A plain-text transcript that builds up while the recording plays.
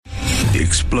the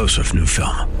explosive new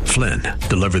film, Flynn,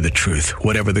 Deliver the Truth,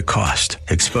 Whatever the Cost,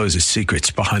 exposes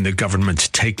secrets behind the government's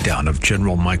takedown of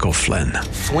General Michael Flynn.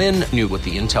 Flynn knew what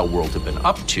the intel world had been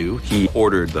up to. He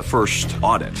ordered the first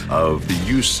audit of the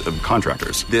use of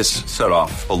contractors. This set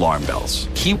off alarm bells.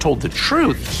 He told the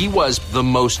truth. He was the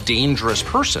most dangerous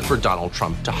person for Donald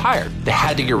Trump to hire. They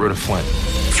had to get rid of Flynn.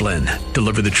 Flynn,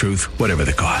 Deliver the Truth, Whatever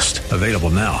the Cost. Available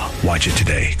now. Watch it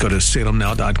today. Go to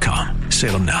salemnow.com.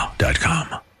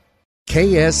 salemnow.com.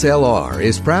 KSLR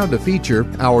is proud to feature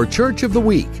our Church of the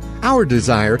Week. Our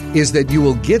desire is that you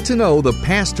will get to know the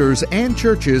pastors and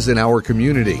churches in our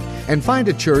community and find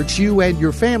a church you and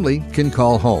your family can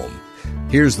call home.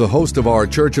 Here's the host of our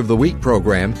Church of the Week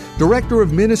program, Director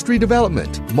of Ministry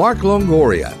Development, Mark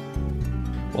Longoria.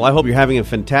 Well, I hope you're having a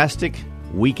fantastic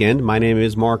weekend. My name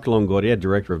is Mark Longoria,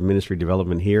 Director of Ministry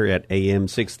Development here at AM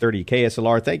 630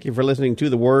 KSLR. Thank you for listening to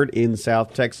The Word in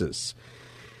South Texas.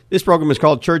 This program is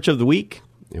called Church of the Week,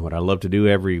 and what I love to do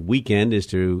every weekend is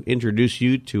to introduce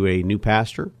you to a new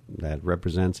pastor that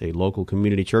represents a local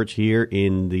community church here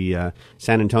in the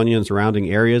San Antonio and surrounding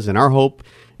areas. And our hope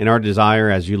and our desire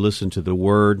as you listen to the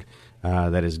Word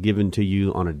that is given to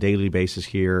you on a daily basis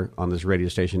here on this radio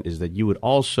station is that you would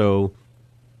also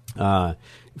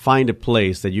find a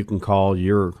place that you can call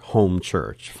your home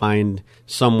church. Find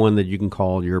someone that you can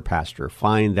call your pastor.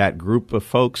 Find that group of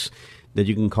folks that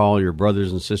you can call your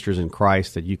brothers and sisters in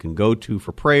Christ that you can go to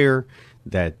for prayer,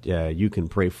 that you can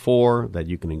pray for, that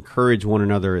you can encourage one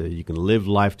another, that you can live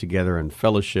life together in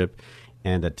fellowship,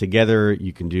 and that together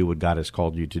you can do what God has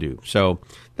called you to do. So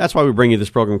that's why we bring you this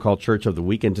program called Church of the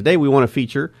Week. And today we want to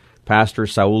feature Pastor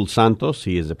Saul Santos.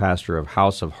 He is a pastor of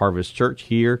House of Harvest Church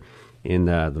here in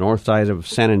the north side of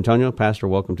San Antonio. Pastor,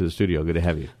 welcome to the studio. Good to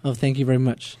have you. Oh, thank you very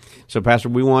much. So, Pastor,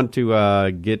 we want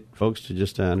to get folks to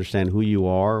just understand who you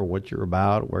are, what you're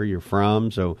about, where you're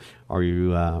from. So, are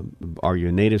you a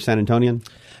native San Antonian?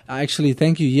 Actually,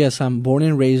 thank you. Yes, I'm born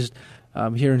and raised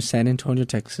here in San Antonio,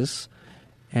 Texas.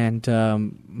 And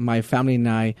my family and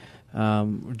I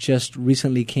just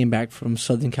recently came back from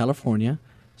Southern California.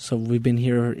 So we've been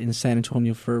here in San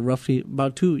Antonio for roughly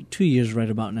about two years right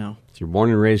about now. So you're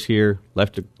born and raised here,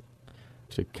 left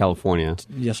to California.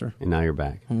 Yes, sir. And now you're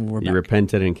back. We're back. You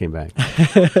repented and came back.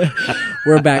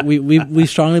 We're back. We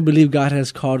strongly believe God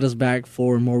has called us back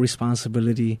for more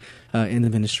responsibility in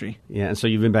the ministry. Yeah, and so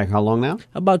you've been back how long now?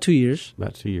 About 2 years.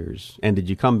 About 2 years. And did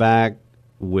you come back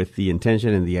with the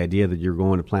intention and the idea that you're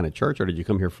going to plant a church, or did you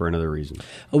come here for another reason?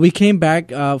 We came back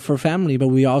for family, but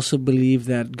we also believe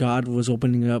that God was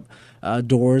opening up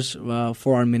doors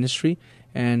for our ministry,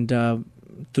 and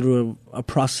through a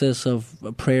process of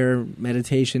prayer,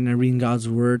 meditation, and reading God's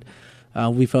Word,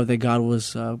 we felt that God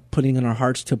was putting in our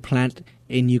hearts to plant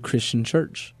a new Christian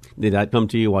church. Did that come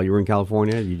to you while you were in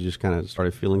California? You just kind of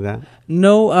started feeling that?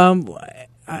 No,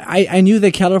 I knew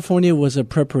that California was a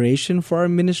preparation for our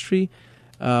ministry.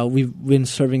 We've been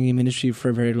serving in ministry for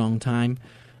a very long time.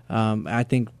 I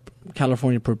think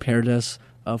California prepared us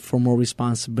for more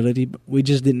responsibility. But we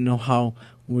just didn't know how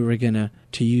we were going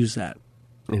to use that.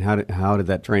 And how did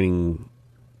that training?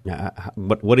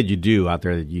 What did you do out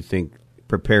there that you think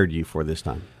prepared you for this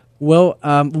time? Well,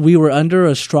 we were under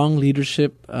a strong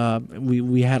leadership.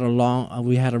 We had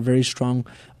a very strong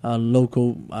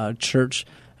local church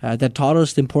that taught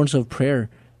us the importance of prayer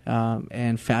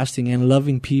and fasting and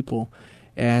loving people.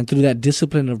 And through that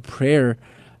discipline of prayer,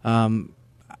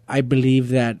 I believe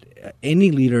that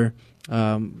any leader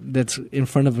that's in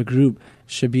front of a group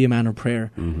should be a man of prayer.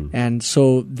 Mm-hmm. And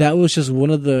so that was just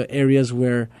one of the areas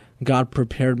where God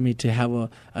prepared me to have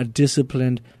a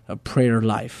disciplined prayer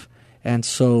life. And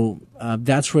so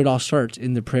that's where it all starts,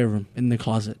 in the prayer room, in the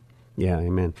closet. Yeah,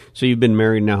 amen. So you've been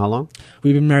married now how long?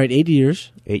 We've been married 8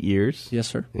 years. 8 years? Yes,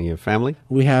 sir. And you have family?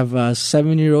 We have a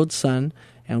 7-year-old son,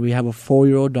 and we have a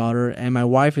 4-year-old daughter, and my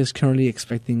wife is currently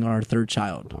expecting our third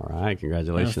child. All right,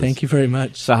 congratulations. Thank you very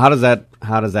much. So how does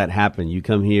that happen? You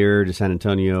come here to San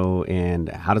Antonio, and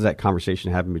how does that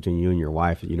conversation happen between you and your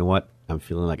wife? You know what? I'm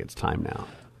feeling like it's time now.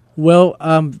 Well,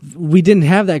 we didn't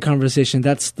have that conversation.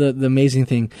 That's the amazing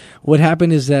thing. What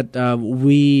happened is that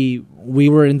we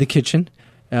were in the kitchen.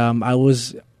 I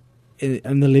was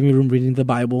in the living room reading the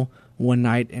Bible one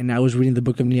night, and I was reading the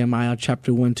book of Nehemiah,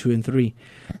 chapter 1, 2, and 3.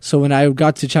 So when I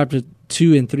got to chapter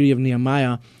 2 and 3 of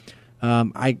Nehemiah,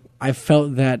 I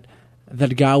felt that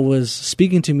God was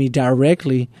speaking to me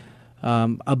directly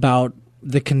about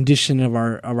the condition of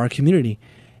our community.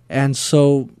 And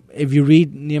so if you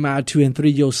read Nehemiah 2 and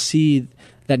 3, you'll see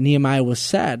that Nehemiah was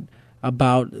sad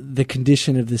about the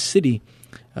condition of the city.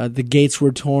 The gates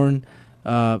were torn.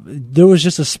 There was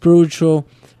just a spiritual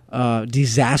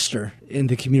disaster in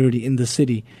the community, in the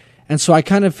city. And so I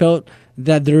kind of felt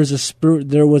that there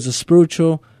was a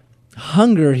spiritual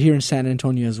hunger here in San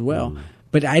Antonio as well.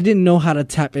 But I didn't know how to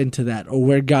tap into that or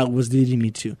where God was leading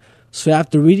me to. So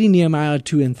after reading Nehemiah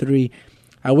 2 and 3,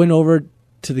 I went over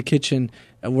to the kitchen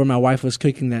where my wife was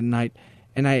cooking that night,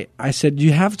 and I said,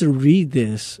 you have to read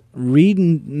this. Read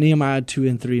Nehemiah 2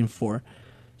 and 3 and 4.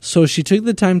 So she took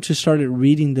the time to start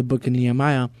reading the book of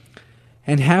Nehemiah,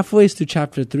 and halfway through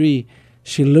chapter 3,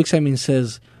 she looks at me and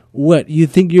says, "What, you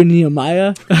think you're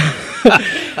Nehemiah?"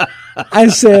 I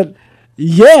said,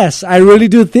 "Yes, I really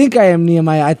do think I am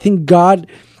Nehemiah. I think God,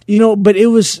 but it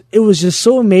was just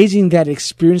so amazing, that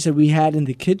experience that we had in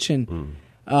the kitchen.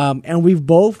 And we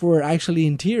both were actually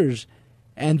in tears.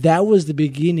 And that was the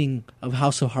beginning of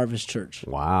House of Harvest Church."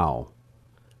 Wow.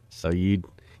 So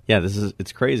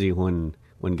it's crazy when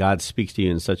God speaks to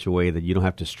you in such a way that you don't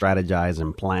have to strategize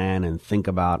and plan and think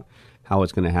about how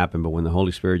it's going to happen, but when the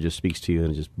Holy Spirit just speaks to you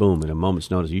and just boom, at a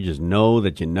moment's notice, you just know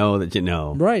that you know that you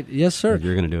know. Right. Yes, sir. That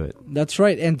you're going to do it. That's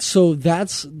right. And so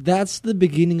that's the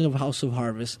beginning of House of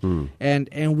Harvest.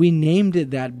 And we named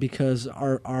it that because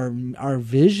our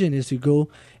vision is to go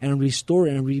and restore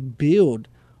and rebuild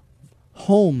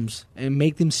homes and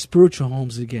make them spiritual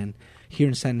homes again here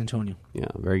in San Antonio. Yeah,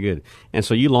 very good. And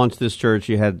so you launched this church.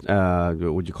 You had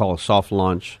what would you call a soft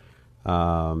launch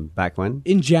back when?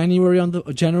 In January, on the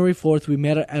January 4th, we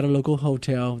met at a local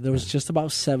hotel. There was just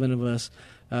about 7 of us.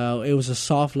 It was a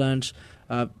soft lunch,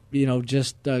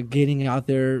 just getting out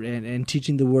there and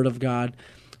teaching the Word of God.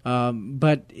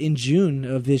 But in June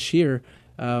of this year,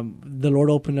 the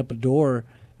Lord opened up a door.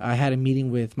 I had a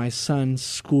meeting with my son's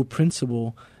school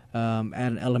principal at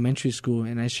an elementary school,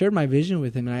 and I shared my vision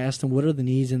with him. And I asked him, what are the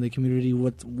needs in the community?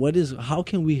 How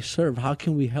can we serve? How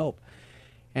can we help?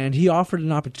 And he offered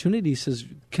an opportunity. He says,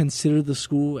 consider the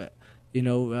school,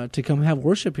 to come have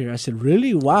worship here. I said,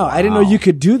 really? Wow. I didn't know you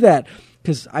could do that,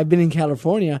 because I've been in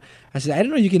California. I said, I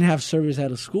didn't know you can have service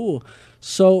at a school.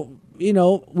 So,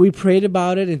 we prayed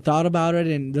about it and thought about it,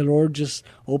 and the Lord just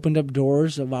opened up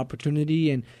doors of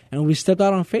opportunity, and we stepped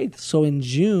out on faith. So in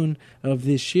June of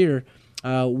this year,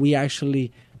 we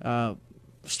actually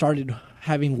started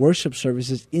having worship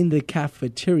services in the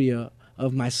cafeteria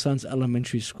of my son's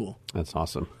elementary school. That's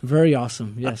awesome. Very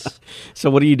awesome, yes. So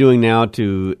what are you doing now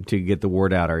to get the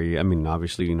word out?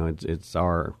 Obviously, it's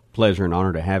our pleasure and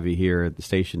honor to have you here at the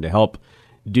station to help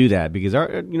do that, because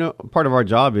part of our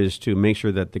job is to make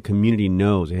sure that the community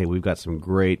knows, hey, we've got some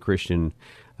great Christian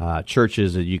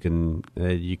churches that you can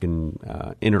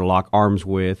interlock arms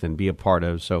with and be a part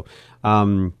of. So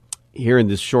here in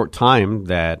this short time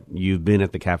that you've been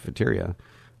at the cafeteria,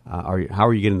 how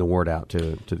are you getting the word out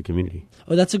to the community?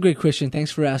 Oh, that's a great question.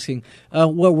 Thanks for asking.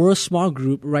 We're a small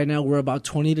group. Right now, we're about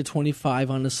 20 to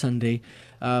 25 on a Sunday,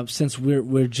 since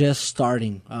we're just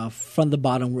starting from the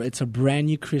bottom. It's a brand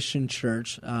new Christian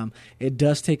church. It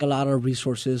does take a lot of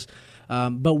resources,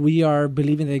 but we are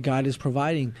believing that God is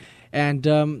providing. And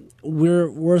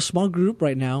we're a small group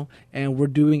right now, and we're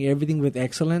doing everything with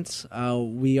excellence.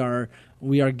 We are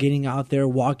getting out there,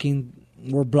 walking.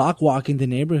 We're block walking the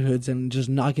neighborhoods and just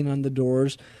knocking on the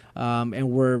doors, and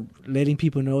we're letting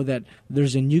people know that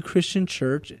there's a new Christian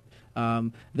church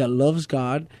that loves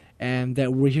God, and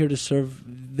that we're here to serve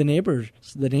the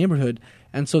neighborhood.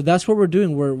 And so that's what we're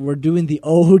doing. We're doing the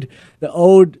old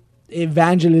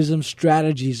evangelism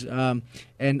strategies, and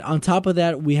on top of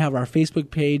that, we have our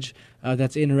Facebook page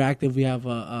that's interactive. We have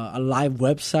a live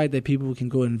website that people can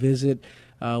go and visit.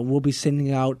 We'll be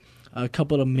sending out a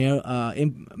couple of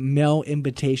mail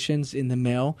invitations in the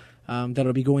mail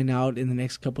that'll be going out in the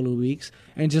next couple of weeks,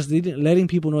 and just letting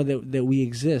people know that we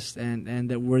exist and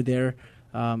that we're there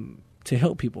to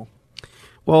help people.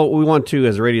 Well, we want to,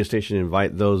 as a radio station,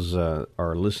 invite those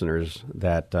our listeners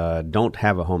that don't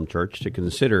have a home church to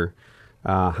consider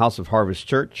House of Harvest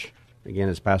Church. Again,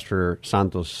 as Pastor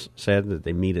Santos said, that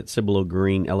they meet at Cibolo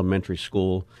Green Elementary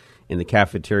School in the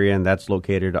cafeteria, and that's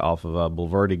located off of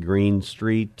Bulverde Green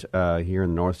Street here in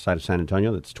the north side of San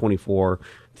Antonio. That's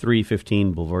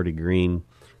 24315 Bulverde Green.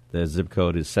 The zip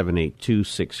code is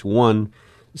 78261.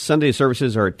 Sunday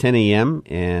services are at 10 a.m.,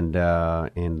 and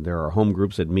there are home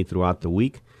groups that meet throughout the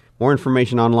week. More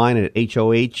information online at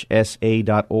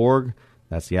hohsa.org.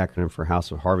 That's the acronym for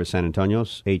House of Harvest San Antonio,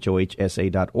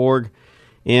 hohsa.org.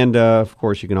 And, of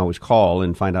course, you can always call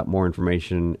and find out more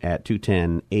information at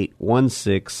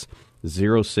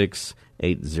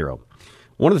 210-816-0680.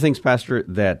 One of the things, Pastor,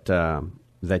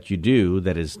 that you do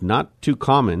that is not too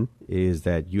common is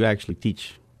that you actually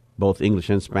teach both English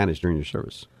and Spanish during your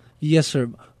service. Yes, sir.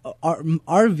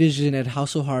 Our vision at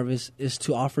House of Harvest is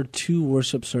to offer 2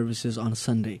 worship services on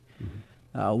Sunday.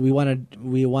 Mm-hmm. We want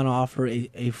to offer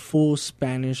a full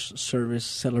Spanish service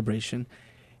celebration.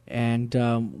 And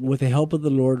with the help of the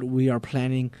Lord, we are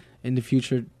planning in the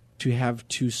future to have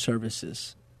 2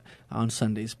 services on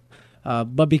Sundays.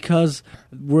 But because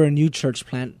we're a new church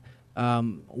plant,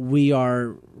 we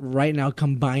are right now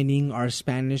combining our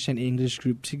Spanish and English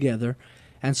group together.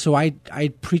 And so I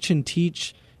preach and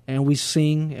teach, and we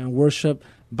sing and worship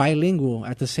bilingual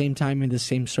at the same time in the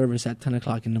same service at 10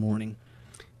 o'clock in the morning.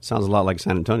 Sounds a lot like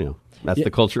San Antonio. That's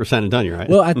the culture of San Antonio, right?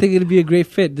 Well, I think it'd be a great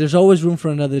fit. There's always room for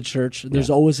another church.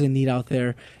 There's always a need out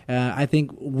there. I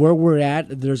think where we're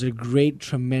at, there's a great,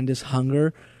 tremendous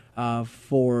hunger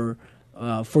for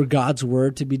God's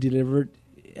word to be delivered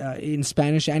in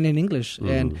Spanish and in English.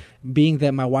 And being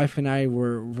that my wife and I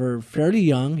were fairly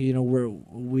young,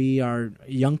 we are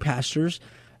young pastors,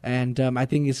 and I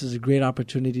think this is a great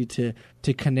opportunity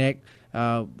to connect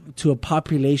to a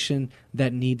population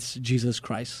that needs Jesus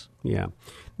Christ. Yeah.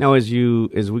 Now, as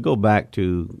we go back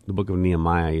to the book of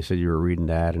Nehemiah, you said you were reading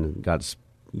that and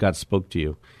God spoke to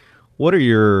you. What are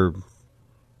your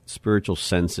spiritual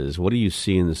senses? What do you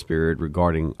see in the Spirit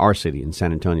regarding our city in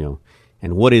San Antonio?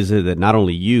 And what is it that not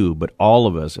only you, but all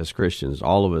of us as Christians,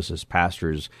 all of us as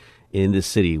pastors in this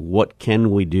city, what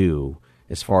can we do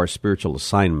as far as spiritual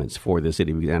assignments for the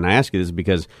city? And I ask you this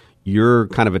because you're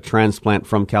kind of a transplant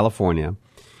from California,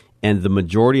 and the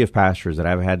majority of pastors that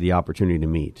I've had the opportunity to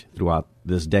meet throughout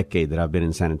this decade that I've been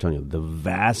in San Antonio, the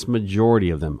vast majority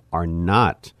of them are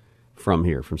not from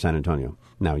here, from San Antonio.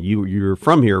 Now, you're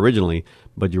from here originally,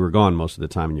 but you were gone most of the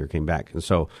time and you came back. And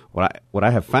so what I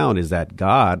have found is that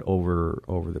God over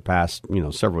the past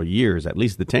several years, at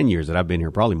least the 10 years that I've been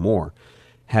here, probably more,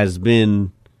 has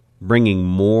been bringing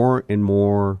more and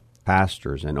more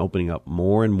pastors and opening up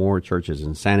more and more churches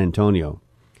in San Antonio.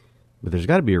 But there's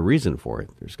got to be a reason for it.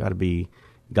 There's got to be,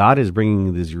 God is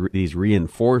bringing these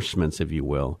reinforcements, if you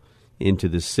will, into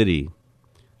this city.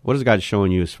 What is God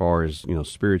showing you as far as,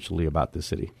 spiritually about this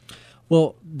city?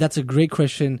 Well, that's a great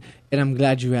question, and I'm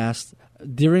glad you asked.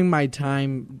 During my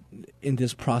time in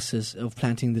this process of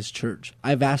planting this church,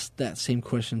 I've asked that same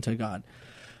question to God.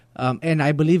 And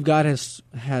I believe God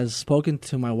has spoken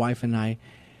to my wife and I,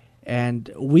 and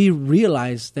we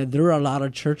realized that there are a lot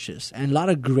of churches, and a lot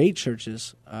of great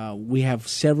churches. We have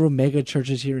several mega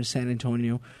churches here in San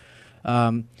Antonio.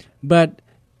 But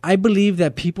I believe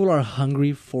that people are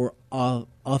hungry for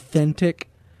authentic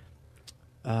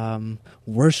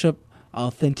worship,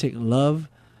 authentic love.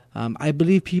 I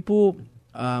believe people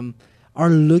are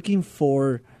looking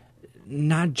for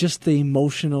not just the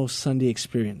emotional Sunday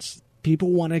experience.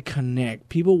 People want to connect.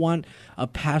 People want a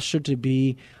pastor to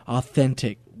be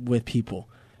authentic with people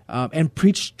and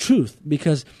preach truth,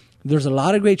 because there's a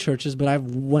lot of great churches, but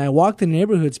when I walk the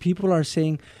neighborhoods, people are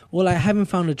saying, well, I haven't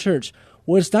found a church.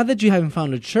 Well, it's not that you haven't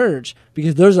found a church,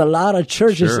 because there's a lot of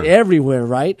churches everywhere,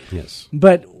 right? Yes.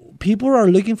 But people are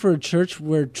looking for a church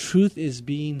where truth is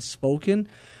being spoken,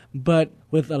 but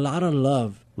with a lot of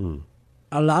love.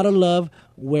 A lot of love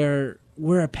where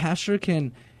a pastor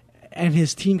can and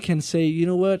his team can say, you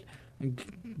know what,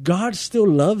 God still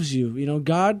loves you.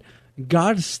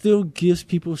 God still gives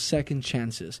people second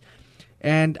chances.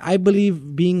 And I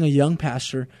believe, being a young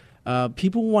pastor,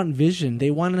 people want vision.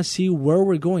 They want to see where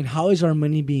we're going. How is our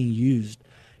money being used?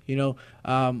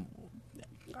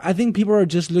 I think people are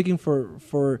just looking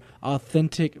for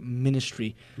authentic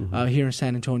ministry here in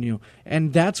San Antonio.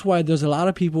 And that's why there's a lot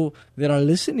of people that are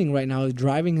listening right now,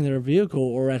 driving in their vehicle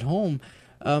or at home.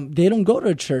 They don't go to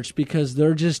a church because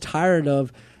they're just tired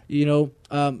of,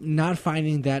 not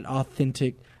finding that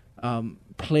authentic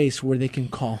place where they can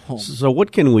call home. So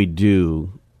what can we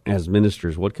do as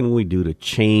ministers? What can we do to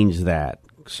change that?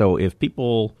 So if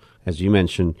people, as you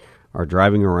mentioned, are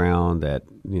driving around that,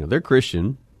 they're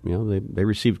Christian, they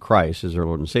received Christ as their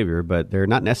Lord and Savior, but they're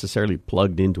not necessarily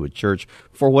plugged into a church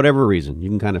for whatever reason. You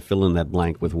can kind of fill in that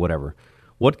blank with whatever.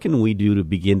 What can we do to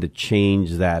begin to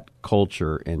change that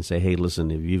culture and say, hey,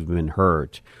 listen, if you've been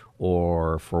hurt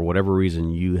or for whatever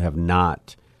reason you have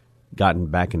not gotten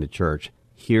back into church,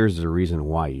 here's the reason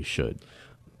why you should?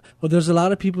 Well, there's a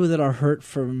lot of people that are hurt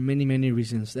for many, many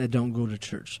reasons that don't go to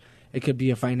church. It could be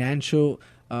a financial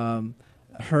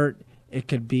hurt. It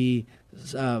could be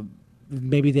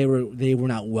maybe they were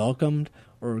not welcomed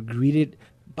or greeted.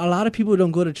 A lot of people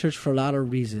don't go to church for a lot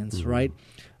of reasons, right?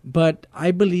 But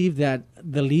I believe that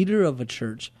the leader of a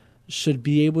church should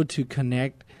be able to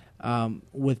connect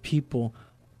with people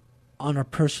on a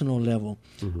personal level.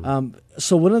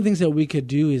 So one of the things that we could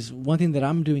do is, one thing that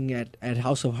I'm doing at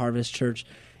House of Harvest Church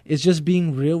is just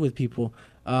being real with people,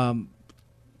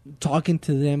 talking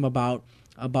to them about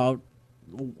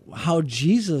how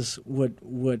Jesus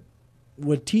would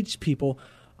teach people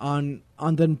on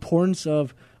the importance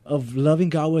of loving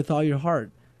God with all your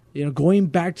heart, going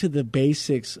back to the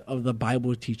basics of the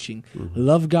Bible teaching.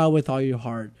 Love God with all your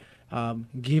heart.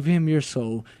 Give Him your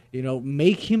soul.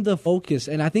 Make Him the focus.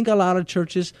 And I think a lot of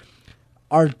churches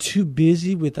are too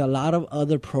busy with a lot of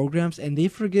other programs, and they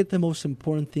forget the most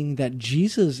important thing, that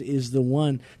Jesus is the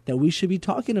one that we should be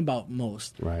talking about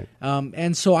most. Right.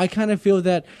 And so I kind of feel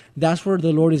that that's where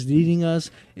the Lord is leading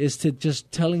us, is to just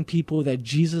telling people that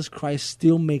Jesus Christ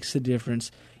still makes a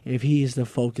difference if He is the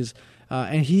focus.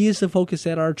 And He is the focus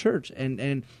at our church.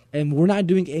 And we're not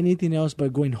doing anything else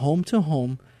but going home to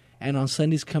home, and on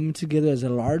Sundays coming together as a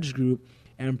large group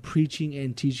and preaching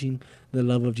and teaching the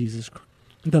love of Jesus Christ.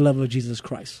 The love of Jesus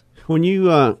Christ. When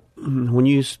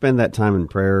you spend that time in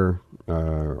prayer,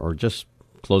 or just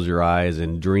close your eyes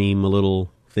and dream a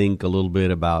little, think a little bit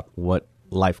about what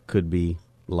life could be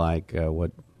like,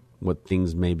 what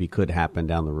things maybe could happen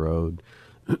down the road,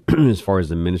 as far as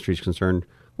the ministry is concerned,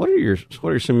 what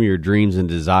are some of your dreams and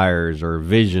desires or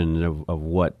vision of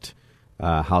what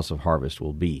House of Harvest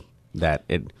will be? That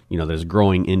that's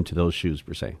growing into those shoes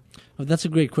per se. Oh, that's a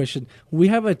great question. We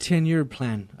have a 10-year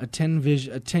plan, a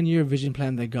 10-year vision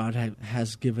plan that God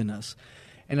has given us,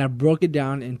 and I broke it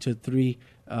down into 3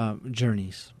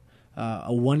 journeys: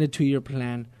 a 1 to 2 year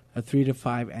plan, a 3 to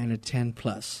 5, and a 10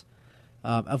 plus.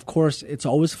 Of course, it's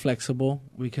always flexible.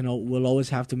 We'll always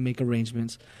have to make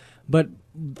arrangements, but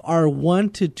our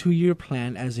 1 to 2 year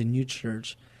plan as a new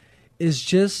church is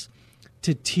just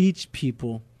to teach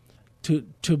people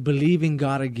to believe in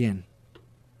God again,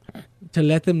 to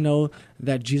let them know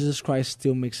that Jesus Christ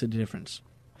still makes a difference,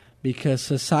 because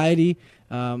society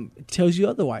tells you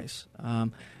otherwise.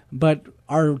 But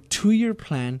our 2-year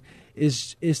plan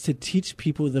is to teach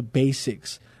people the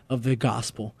basics of the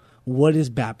gospel. What is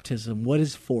baptism? What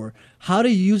is for? How to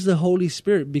use the Holy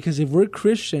Spirit? Because if we're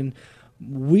Christian,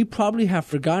 we probably have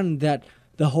forgotten that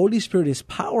the Holy Spirit is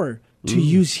power to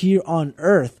use here on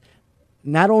earth,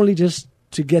 not only just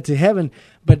to get to heaven,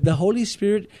 but the Holy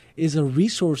Spirit is a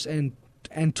resource and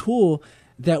tool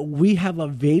that we have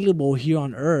available here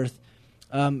on earth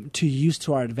to use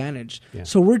to our advantage. Yeah.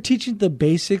 So we're teaching the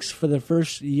basics for the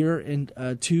first year and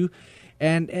 2,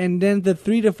 and then the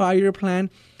 3 to 5 year plan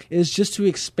is just to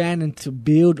expand and to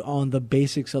build on the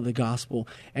basics of the gospel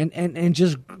and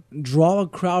just draw a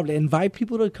crowd, invite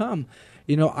people to come.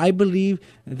 I believe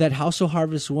that House of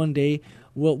Harvest one day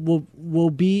will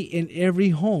be in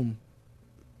every home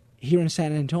here in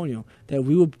San Antonio, that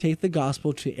we will take the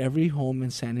gospel to every home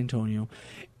in San Antonio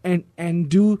and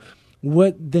do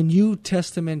what the New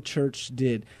Testament church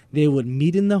did. They would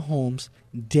meet in the homes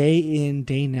day in,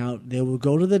 day out. They would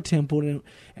go to the temple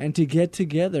and to get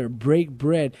together, break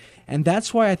bread. And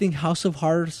that's why I think House of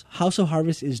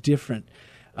Harvest is different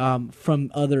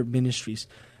from other ministries.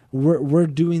 We're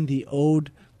doing the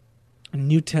old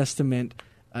New Testament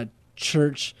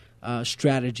church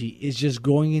strategy, is just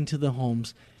going into the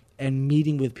homes and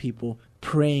meeting with people,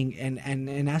 praying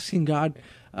and asking God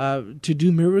to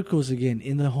do miracles again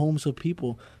in the homes of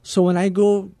people. So when I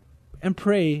go and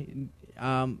pray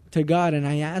to God and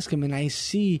I ask Him, and I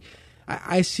see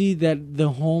that the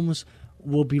homes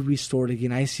will be restored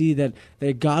again. I see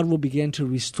that God will begin to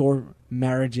restore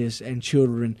marriages and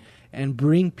children and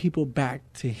bring people back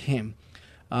to Him.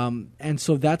 And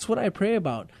so that's what I pray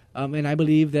about. And I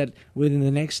believe that within the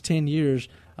next 10 years,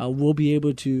 we'll be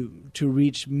able to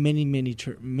reach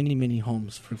many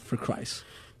homes for Christ.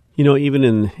 Even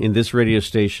in this radio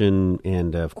station,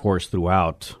 and of course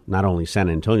throughout not only San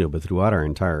Antonio, but throughout our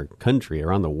entire country,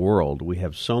 around the world, we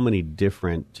have so many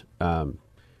different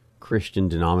Christian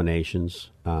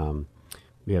denominations.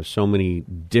 We have so many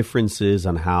differences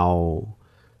on how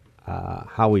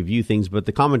we view things, but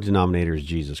the common denominator is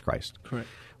Jesus Christ. Correct.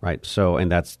 Right. So,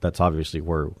 and that's obviously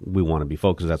where we want to be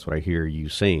focused. That's what I hear you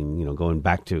saying, going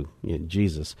back to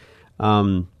Jesus.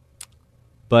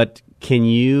 But can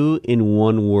you, in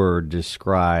one word,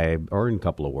 describe, or in a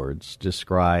couple of words,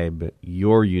 describe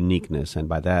your uniqueness? And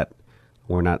by that,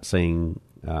 we're not saying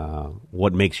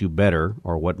what makes you better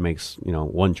or what makes,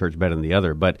 one church better than the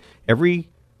other, but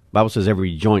Bible says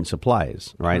every joint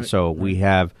supplies, right? So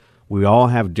we all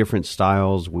have different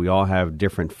styles. We all have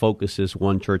different focuses.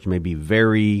 One church may be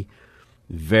very,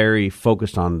 very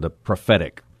focused on the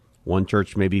prophetic. One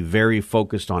church may be very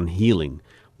focused on healing.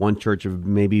 One church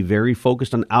may be very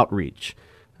focused on outreach.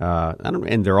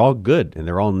 And they're all good, and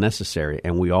they're all necessary,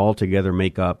 and we all together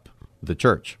make up the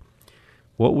church.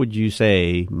 What would you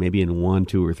say, maybe in 1,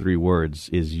 2, or 3 words,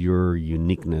 is your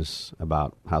uniqueness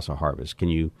about House of Harvest? Can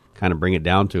you kind of bring it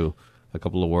down to a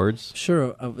couple of words?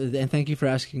 Sure, and thank you for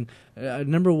asking.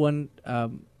 Number one,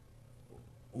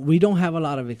 we don't have a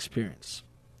lot of experience,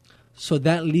 so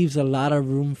that leaves a lot of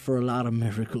room for a lot of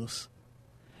miracles.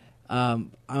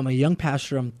 I'm a young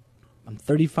pastor. I'm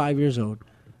 35 years old,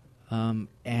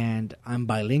 and I'm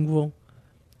bilingual.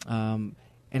 And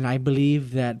I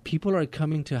believe that people are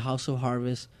coming to House of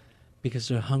Harvest because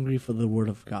they're hungry for the Word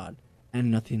of God and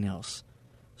nothing else.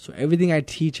 So everything I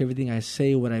teach, everything I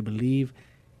say, what I believe,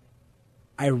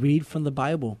 I read from the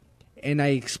Bible. And I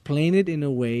explain it in a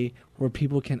way where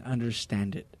people can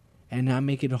understand it and not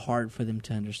make it hard for them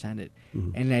to understand it.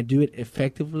 Mm-hmm. And I do it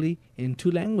effectively in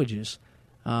 2 languages.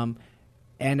 And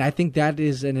I think that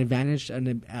is an advantage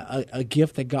and a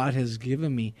gift that God has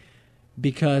given me,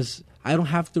 because I don't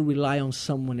have to rely on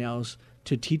someone else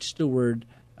to teach the Word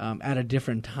at a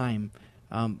different time.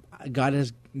 God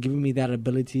has given me that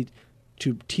ability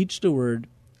to teach the Word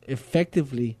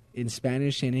effectively in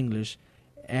Spanish and English,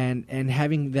 and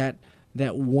having that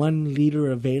one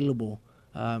leader available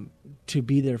to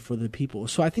be there for the people.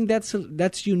 So I think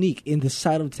that's unique in the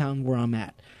side of town where I'm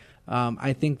at.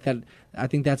 I think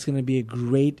that's going to be a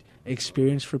great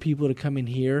experience for people to come and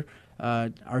hear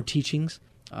our teachings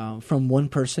from one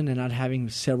person and not having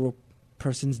several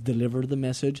persons deliver the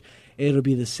message. It'll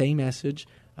be the same message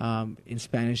in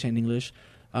Spanish and English.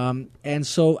 And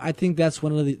so I think that's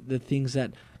one of the things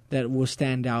that will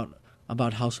stand out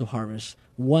about House of Harvest.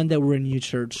 1, that we're a new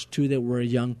church. 2, that we're a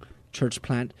young church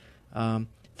plant.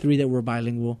 3, that we're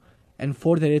bilingual. And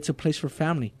 4, that it's a place for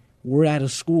family. We're at a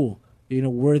school.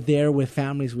 We're there with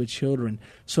families, with children.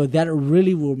 So that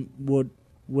really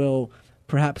will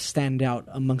perhaps stand out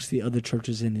amongst the other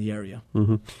churches in the area.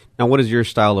 Mm-hmm. Now, what is your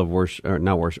style of worship? Or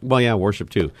not worship. Well, yeah, worship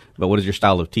too. But what is your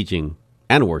style of teaching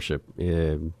and worship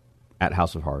at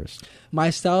House of Harvest? My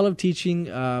style of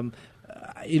teaching, I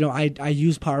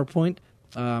use PowerPoint.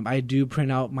 I do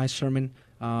print out my sermon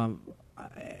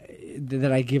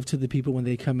that I give to the people when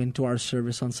they come into our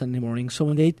service on Sunday morning. So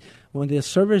when the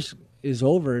service is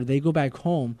over, they go back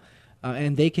home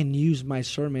and they can use my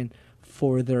sermon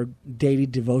for their daily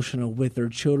devotional with their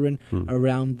children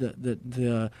around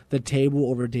the table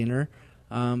over dinner.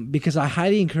 Because I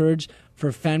highly encourage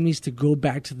for families to go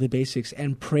back to the basics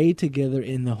and pray together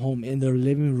in the home, in their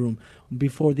living room,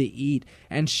 before they eat,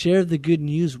 and share the good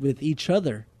news with each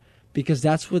other, because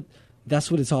that's what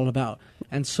it's all about.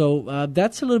 And so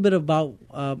that's a little bit about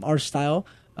our style.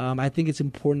 I think it's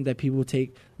important that people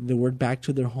take the Word back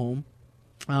to their home.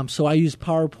 So I use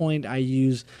PowerPoint. I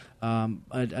use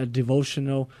a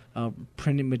devotional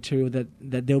printed material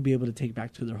that they'll be able to take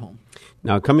back to their home.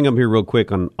 Now, coming up here real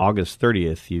quick on August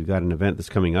 30th, you've got an event that's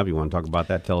coming up. You want to talk about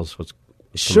that? Tell us what's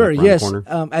Sure, yes.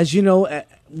 As you know,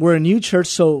 we're a new church,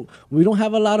 so we don't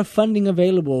have a lot of funding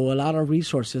available, a lot of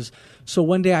resources. So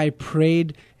one day I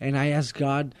prayed and I asked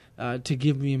God to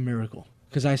give me a miracle,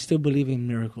 because I still believe in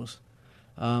miracles.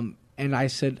 And I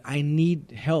said, I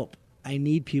need help. I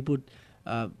need people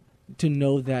to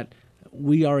know that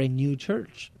we are a new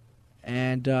church.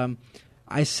 And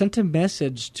I sent a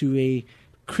message to a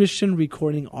Christian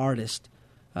recording artist.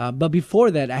 But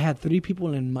before that, I had 3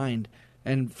 people in mind.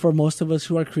 And for most of us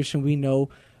who are Christian, we know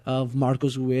of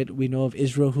Marcos Witt, we know of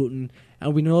Israel Houghton,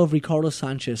 and we know of Ricardo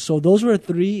Sanchez. So those were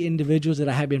 3 individuals that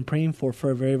I had been praying for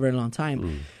a very, very long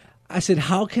time. I said,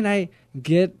 how can I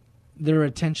get their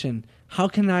attention? How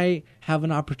can I have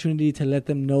an opportunity to let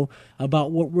them know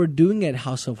about what we're doing at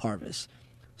House of Harvest?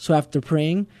 So after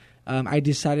praying, I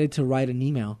decided to write an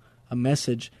email, a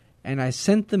message, and I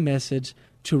sent the message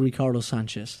to Ricardo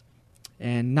Sanchez,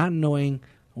 and not knowing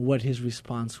what his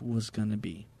response was going to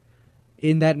be.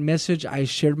 In that message, I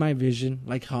shared my vision,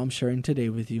 like how I'm sharing today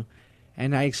with you,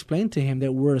 and I explained to him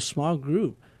that we're a small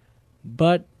group,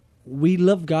 but we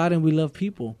love God and we love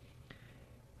people.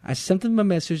 I sent him a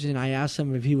message and I asked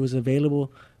him if he was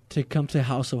available to come to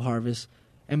House of Harvest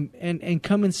and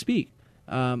come and speak,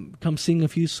 come sing a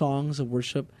few songs of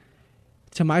worship.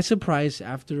 To my surprise,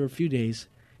 after a few days,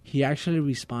 he actually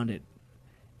responded,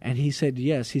 and he said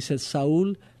yes. He said,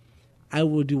 Saul, I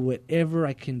will do whatever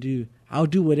I can do. I'll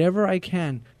do whatever I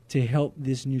can to help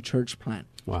this new church plant.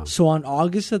 Wow. So on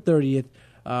August the 30th,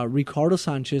 Ricardo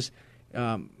Sanchez,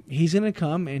 he's going to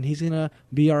come and he's going to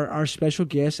be our special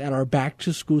guest at our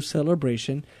back-to-school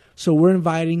celebration. So we're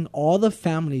inviting all the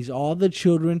families, all the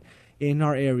children in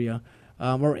our area,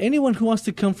 or anyone who wants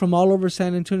to come from all over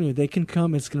San Antonio. They can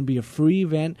come. It's going to be a free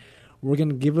event. We're going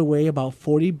to give away about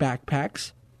 40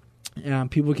 backpacks.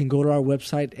 People can go to our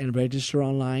website and register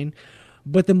online.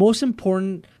 But the most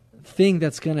important thing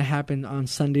that's going to happen on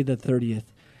Sunday the 30th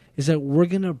is that we're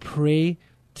going to pray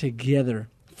together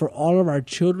for all of our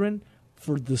children,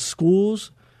 for the schools.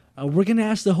 We're going to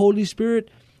ask the Holy Spirit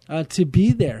to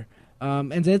be there.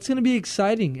 And that's going to be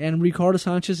exciting. And Ricardo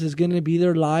Sanchez is going to be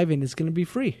there live, and it's going to be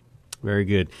free. Very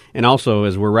good. And also,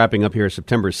 as we're wrapping up here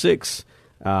September 6th,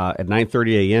 At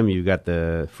 9:30 a.m., you got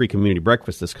the free community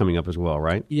breakfast that's coming up as well,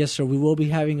 right? Yes, sir. We will be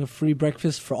having a free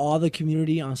breakfast for all the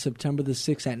community on September the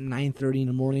 6th at 9:30 in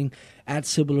the morning at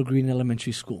Cibolo Green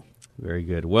Elementary School. Very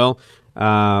good. Well,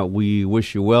 we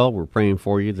wish you well. We're praying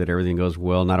for you that everything goes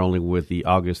well, not only with the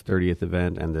August 30th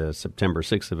event and the September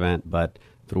 6th event, but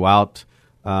throughout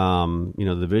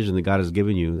the vision that God has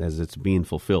given you as it's being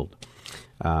fulfilled.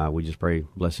 We just pray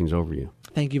blessings over you.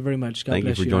 Thank you very much. God Thank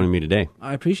you bless for joining me today.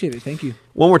 I appreciate it. Thank you.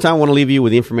 One more time, I want to leave you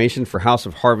with the information for House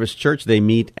of Harvest Church. They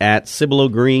meet at Cibolo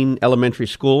Green Elementary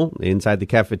School inside the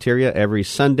cafeteria every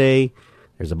Sunday.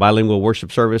 There's a bilingual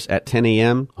worship service at 10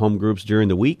 a.m., home groups during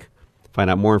the week. Find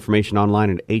out more information online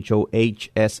at hohsa.org.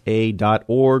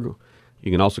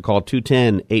 You can also call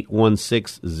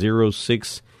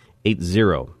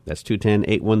 210-816-0680. That's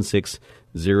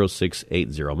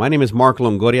 210-816-0680. My name is Mark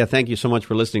Longoria. Thank you so much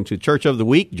for listening to Church of the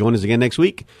Week. Join us again next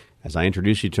week as I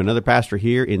introduce you to another pastor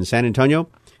here in San Antonio.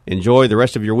 Enjoy the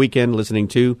rest of your weekend listening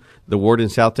to The Word in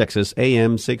South Texas,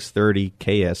 AM 630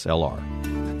 KSLR.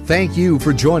 Thank you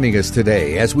for joining us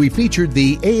today as we featured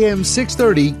the AM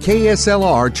 630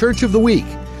 KSLR Church of the Week.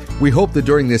 We hope that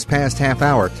during this past half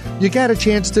hour, you got a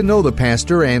chance to know the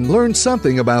pastor and learn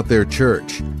something about their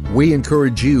church. We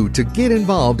encourage you to get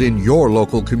involved in your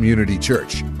local community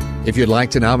church. If you'd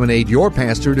like to nominate your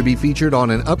pastor to be featured on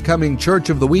an upcoming Church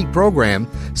of the Week program,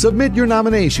 submit your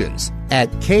nominations at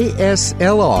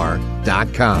kslr.com.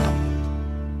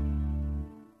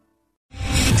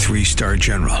 3-star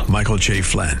General Michael J.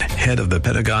 Flynn, head of the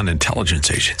Pentagon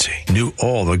Intelligence Agency, knew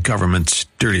all the government's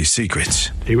dirty secrets.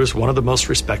 He was one of the most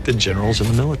respected generals in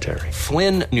the military.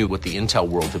 Flynn knew what the intel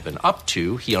world had been up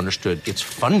to. He understood its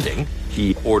funding.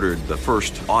 He ordered the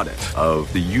first audit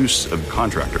of the use of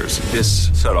contractors. This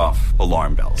set off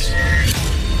alarm bells.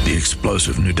 The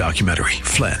explosive new documentary,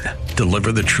 Flynn,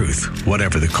 Deliver the Truth,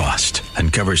 Whatever the Cost,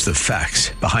 uncovers the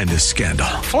facts behind this scandal.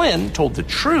 Flynn told the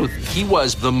truth. He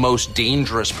was the most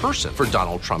dangerous person for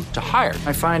Donald Trump to hire.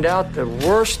 I find out the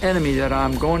worst enemy that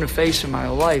I'm going to face in my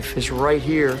life is right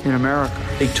here in America.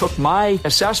 They took my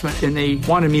assessment and they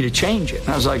wanted me to change it. And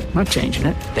I was like, I'm not changing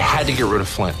it. They had to get rid of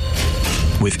Flynn.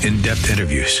 With in-depth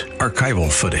interviews,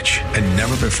 archival footage, and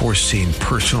never-before-seen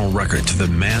personal records of the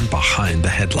man behind the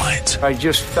headlines. I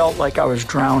just felt like I was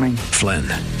drowning. Flynn,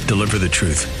 Deliver the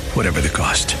Truth, Whatever the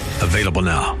Cost. Available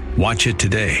now. Watch it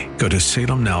today. Go to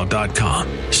salemnow.com.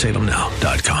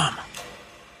 salemnow.com.